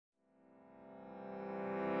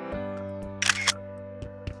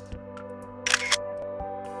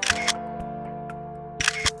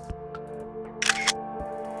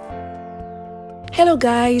Hello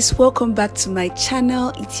guys, welcome back to my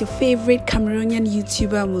channel. It's your favorite Cameroonian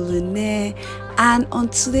YouTuber Mulune, and on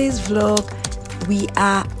today's vlog we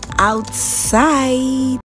are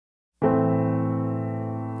outside.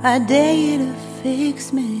 I dare you to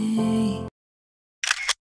fix me.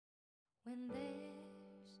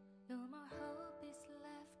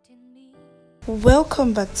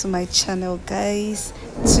 Welcome back to my channel guys.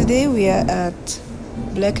 Today we are at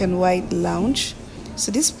Black and White Lounge. So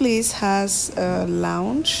this place has a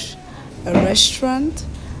lounge, a restaurant,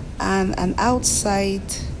 and an outside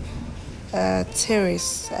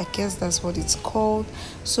terrace. I guess that's what it's called.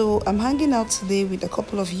 So I'm hanging out today with a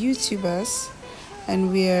couple of YouTubers,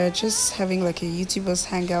 and we are just having like a YouTubers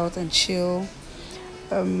hangout and chill.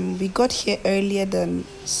 We got here earlier than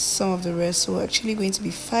some of the rest, so we're actually going to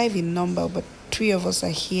be 5 in number, but 3 of us are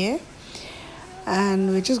here. And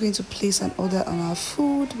we're just going to place an order on our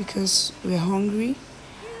food because we're hungry.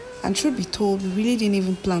 And truth be told, we really didn't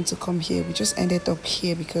even plan to come here. We just ended up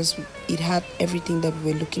here because it had everything that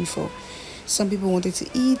we were looking for. Some people wanted to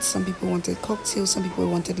eat, some people wanted cocktails, some people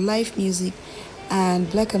wanted live music, and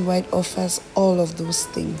Black and White offers all of those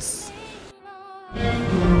things.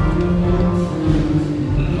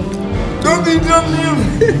 Don't interrupt him!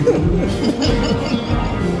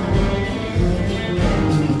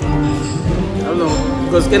 I don't know,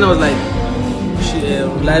 because Ken was like,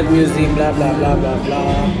 live music, blah blah blah blah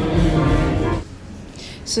blah.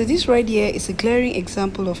 So this right here is a glaring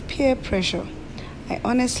example of peer pressure. I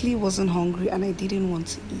honestly wasn't hungry and I didn't want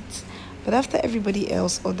to eat, but after everybody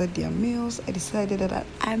else ordered their meals, I decided that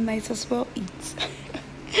I might as well eat.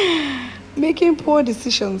 Making poor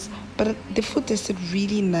decisions, but the food tasted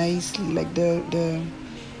really nicely. Like the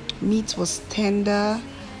meat was tender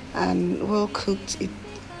and well cooked.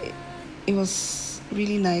 It was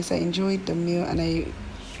really nice. I enjoyed the meal, and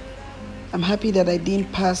I'm happy that I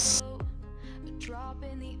didn't pass.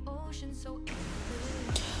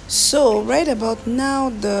 So right about now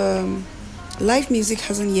the live music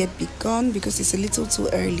hasn't yet begun because it's a little too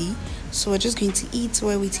early, so we're just going to eat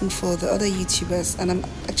while waiting for the other YouTubers. And I'm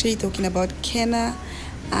actually talking about Kenna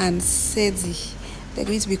and Sedi. They're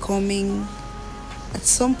going to be coming at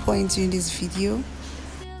some point during this video.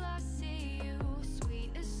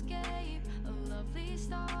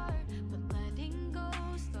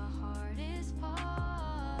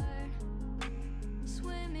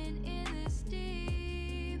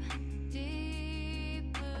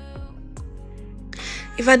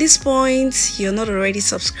 If at this point you're not already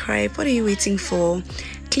subscribed, what are you waiting for?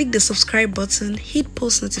 Click the subscribe button, hit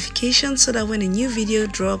post notifications so that when a new video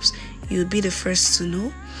drops, you'll be the first to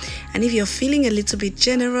know. And if you're feeling a little bit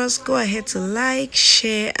generous, go ahead to like,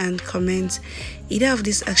 share, and comment. Either of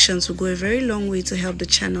these actions will go a very long way to help the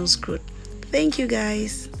channel's growth. Thank you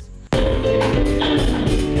guys.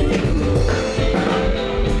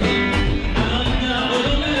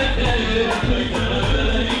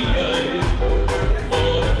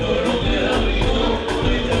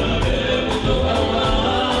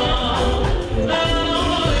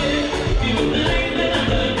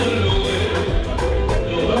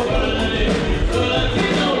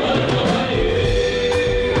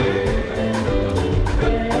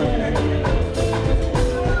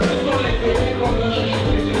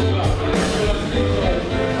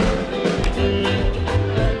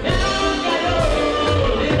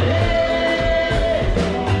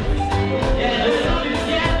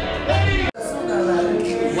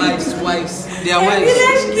 They are wives.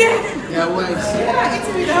 They are wives.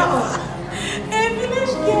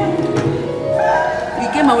 We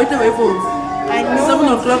came and waited for I know. 7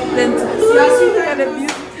 o'clock, then. You are sweeter than a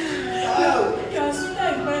beauty. You are sweeter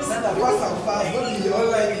in person.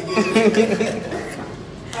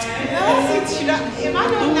 Am I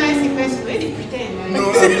not nice in person? Where do you pretend? No,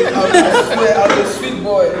 I swear, I'm a sweet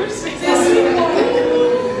boy.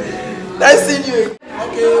 Nice seeing you.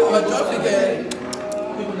 Okay, we're traffic again.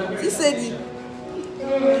 He said it.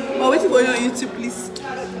 We're waiting for you on YouTube, please.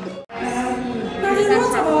 Now the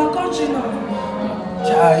rest of our country now.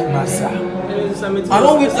 KineMaster. I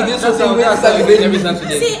don't wait to get something where I start debating every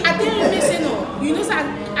Saturday. See, I tell you, say no. You know, sir,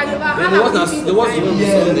 the ones you want to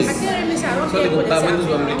Sundays. I tell you, I don't So they go back when care. those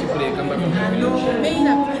one people they come back. I know. Maybe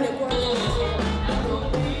that people they go.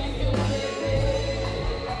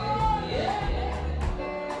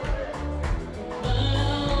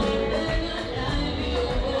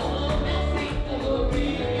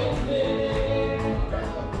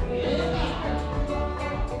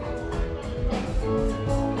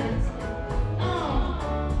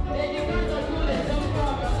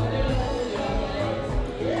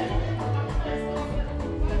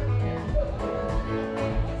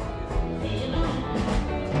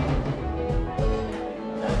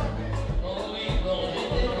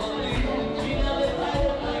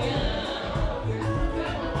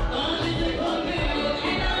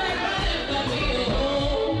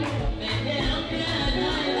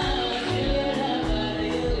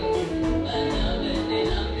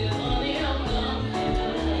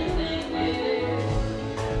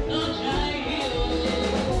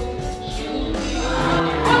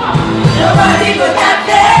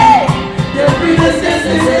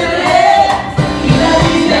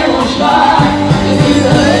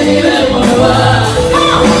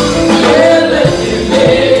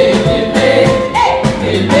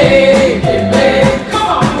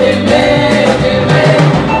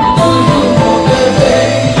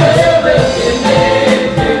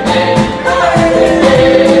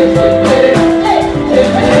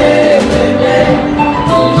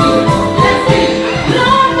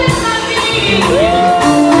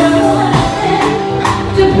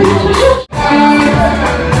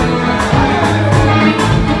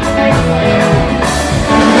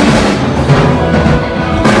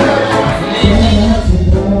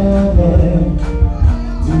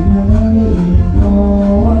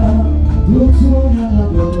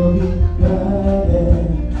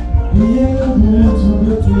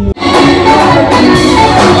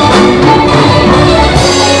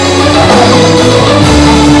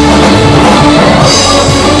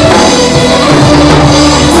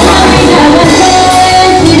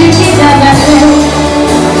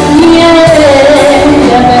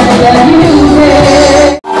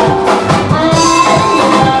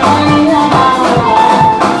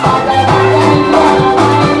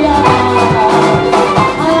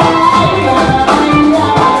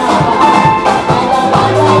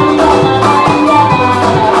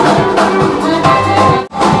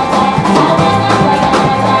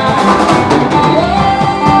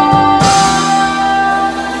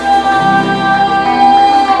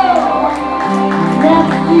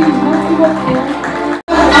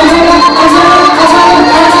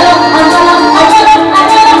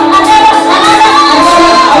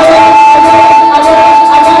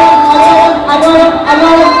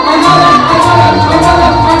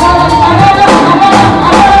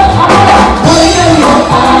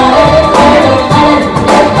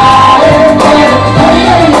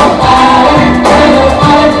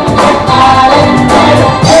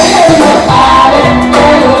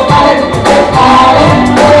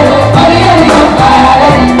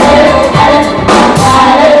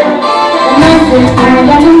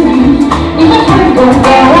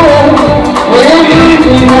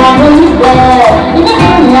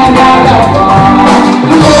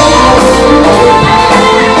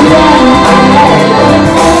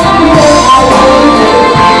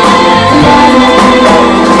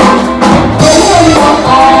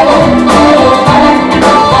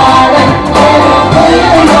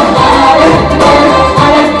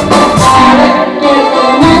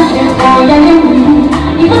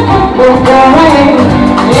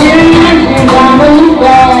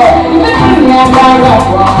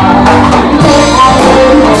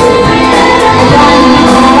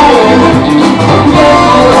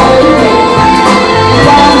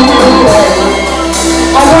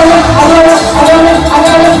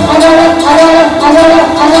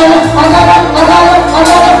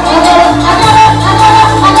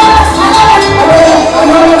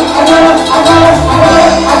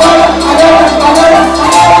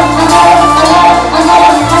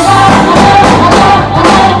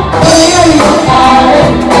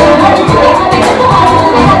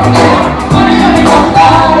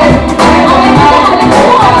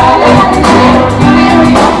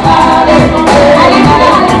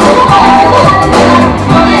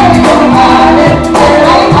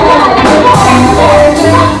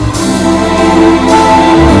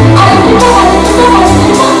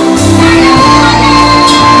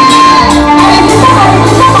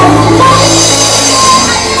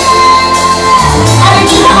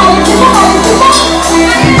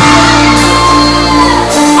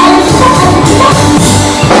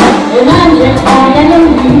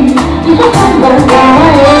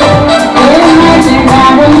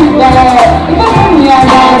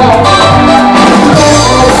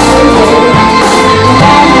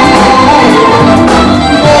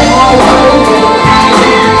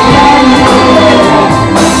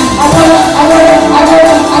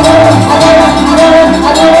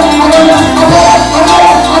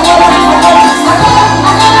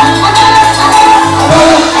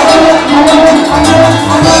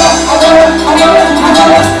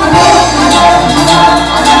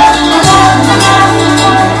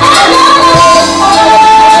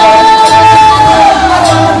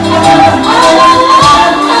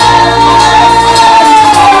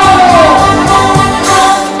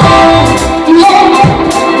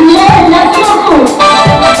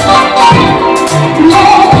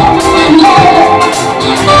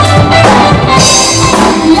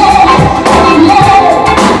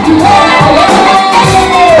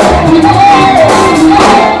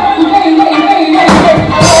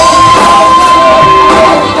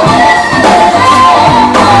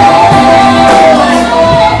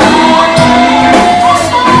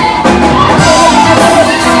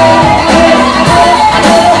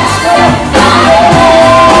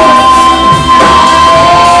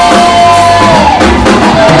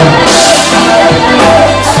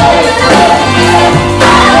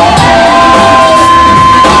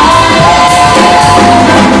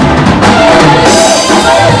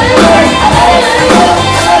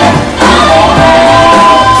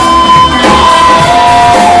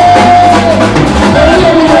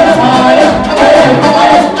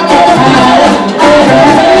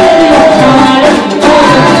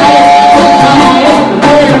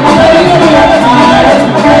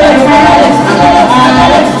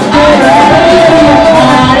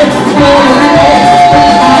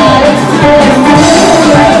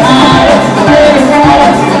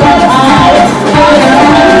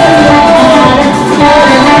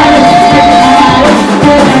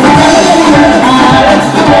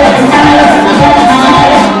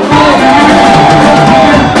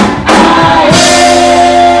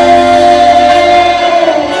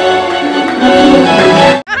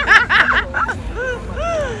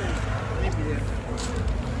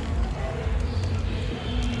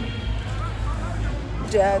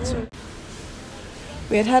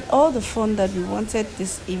 We had all the fun that we wanted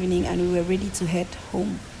this evening and we were ready to head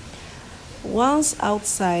home. Once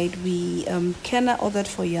outside, Kenna ordered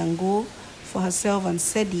for Yango for herself and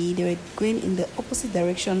Sedi. They were going in the opposite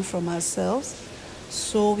direction from ourselves,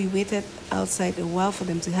 so we waited outside a while for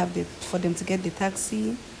them to get the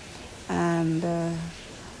taxi, And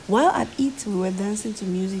while at it, we were dancing to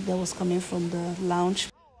music that was coming from the lounge.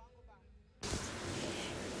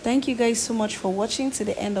 Thank you guys so much for watching to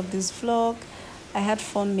the end of this vlog. I had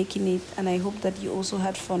fun making it, and I hope that you also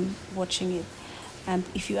had fun watching it. And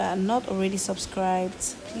if you are not already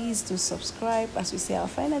subscribed, please do subscribe as we say our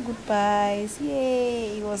final goodbyes.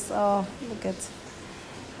 Yay! It was, oh, look at,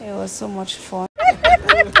 it was so much fun.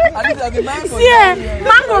 Yeah,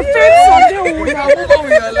 mango face Sunday. We are moving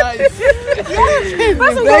with your life.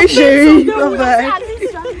 Bye, Sherry. Bye bye.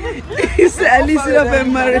 It's Alice of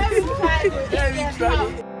married.